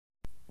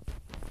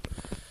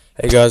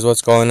Hey guys,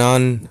 what's going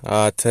on?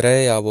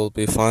 Today I will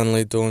be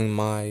finally doing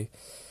my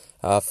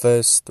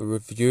first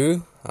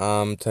review.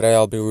 Today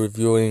I'll be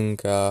reviewing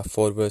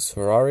Ford vs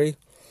Ferrari.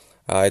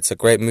 It's a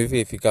great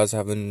movie. If you guys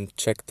haven't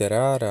checked it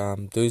out,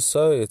 do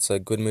so. It's a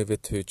good movie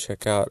to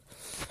check out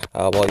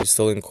while you're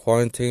still in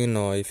quarantine,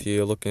 or if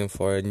you're looking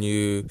for a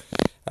new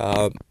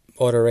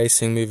auto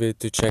racing movie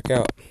to check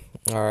out.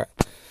 Alright.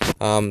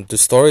 The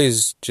story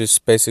is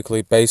just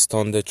basically based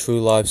on the true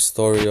life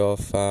story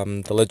of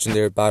the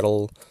legendary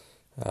battle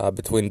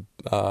between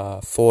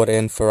Ford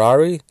and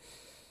Ferrari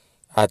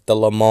at the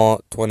Le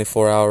Mans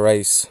 24-hour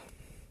race.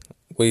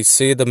 We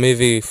see the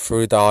movie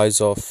through the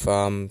eyes of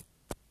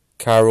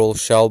Carroll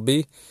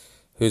Shelby,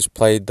 who's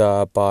played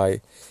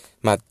by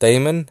Matt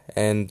Damon,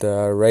 and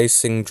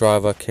racing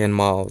driver Ken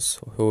Miles,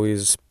 who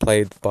is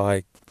played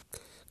by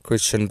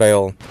Christian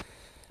Bale,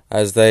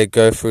 as they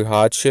go through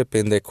hardship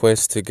in their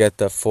quest to get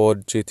the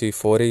Ford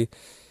GT40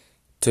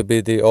 to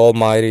beat the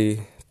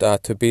almighty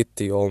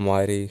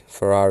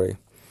Ferrari.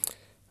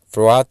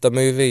 Throughout the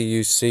movie,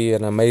 you see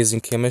an amazing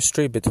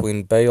chemistry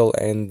between Bale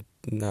and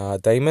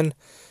Damon,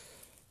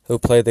 who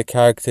play the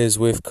characters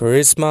with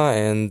charisma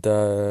and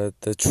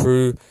the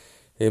true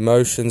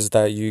emotions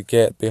that you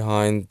get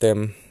behind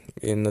them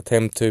in the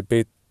attempt to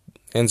beat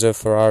Enzo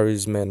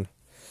Ferrari's men.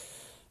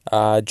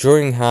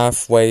 During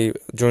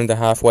the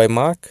halfway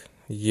mark,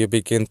 you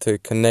begin to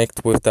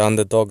connect with the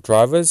underdog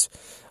drivers.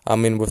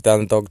 With the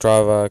underdog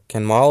driver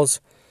Ken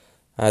Miles,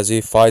 as he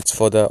fights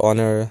for the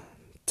honor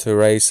to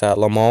race at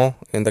Le Mans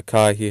in the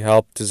car he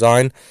helped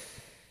design,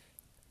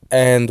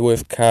 and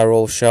with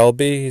Carroll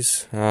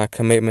Shelby's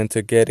commitment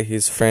to get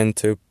his friend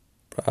to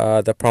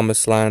the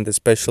promised land,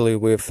 especially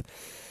with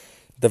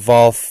the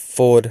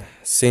Ford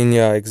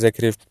Senior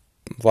Executive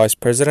Vice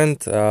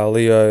President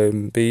Leo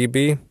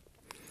Beebe,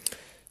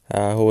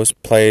 who was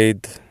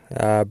played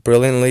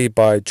brilliantly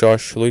by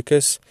Josh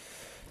Lucas,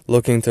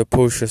 looking to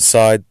push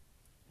aside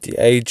the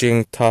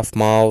aging tough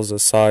Miles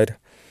aside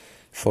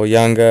for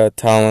younger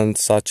talent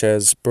such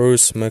as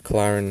Bruce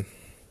McLaren.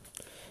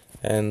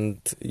 And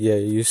yeah,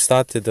 you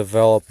start to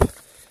develop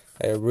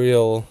a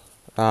real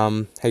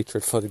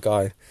hatred for the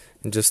guy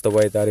in just the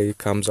way that he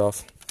comes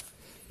off.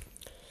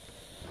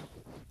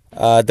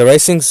 The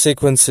racing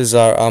sequences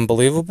are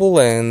unbelievable,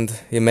 and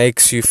it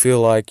makes you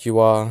feel like you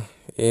are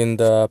in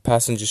the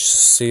passenger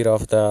seat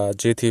of the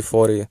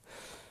GT40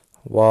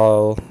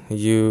 while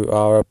you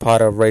are a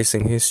part of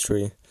racing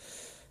history.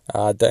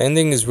 The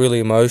ending is really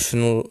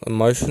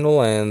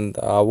emotional, and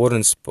I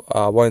won't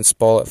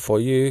spoil it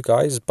for you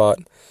guys, but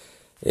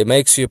it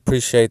makes you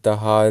appreciate the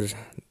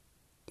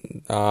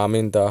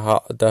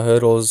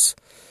hurdles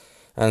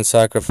and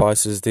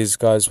sacrifices these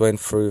guys went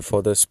through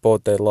for the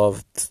sport they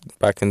loved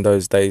back in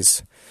those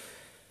days.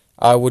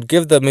 I would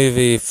give the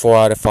movie 4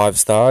 out of 5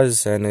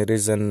 stars, and it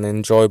is an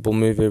enjoyable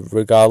movie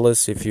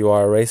regardless if you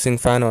are a racing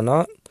fan or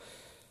not.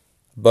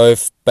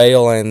 Both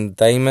Bale and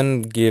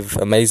Damon give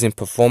amazing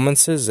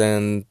performances,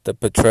 and the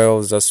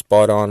portrayals are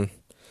spot on.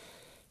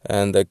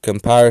 And the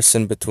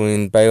comparison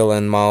between Bale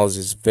and Miles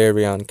is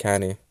very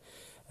uncanny.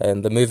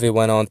 And the movie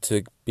went on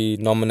to be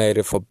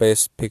nominated for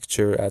Best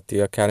Picture at the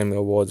Academy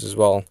Awards as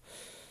well.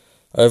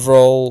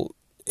 Overall,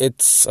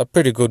 it's a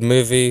pretty good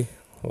movie.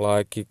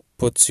 Like, it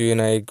puts you in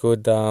a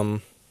good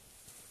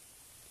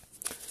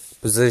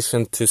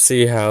position to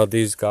see how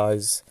these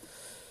guys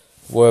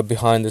were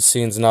behind the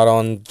scenes, not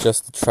on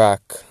just the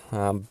track,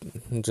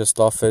 just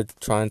off it,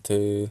 trying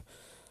to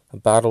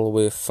battle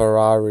with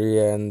Ferrari,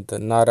 and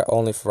not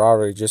only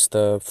Ferrari, just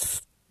the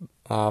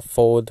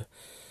Ford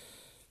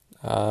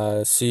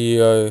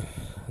CEO,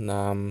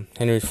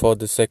 Henry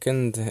Ford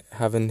II,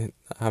 having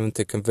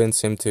to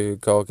convince him to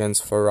go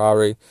against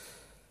Ferrari,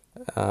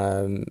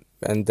 and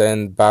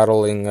then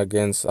battling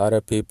against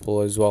other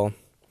people as well.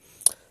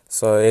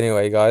 So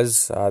anyway,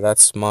 guys,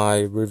 that's my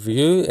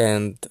review,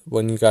 and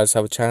when you guys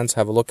have a chance,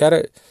 have a look at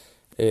it.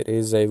 It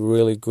is a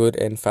really good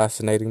and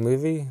fascinating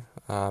movie.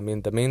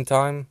 In the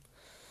meantime,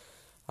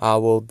 I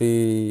will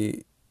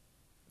be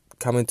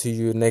coming to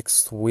you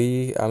this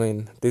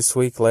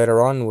week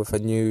later on with a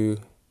new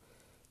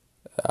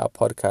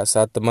podcast.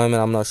 At the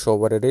moment, I'm not sure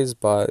what it is,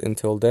 but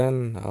until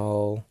then,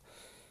 I'll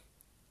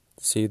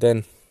see you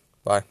then.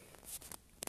 Bye.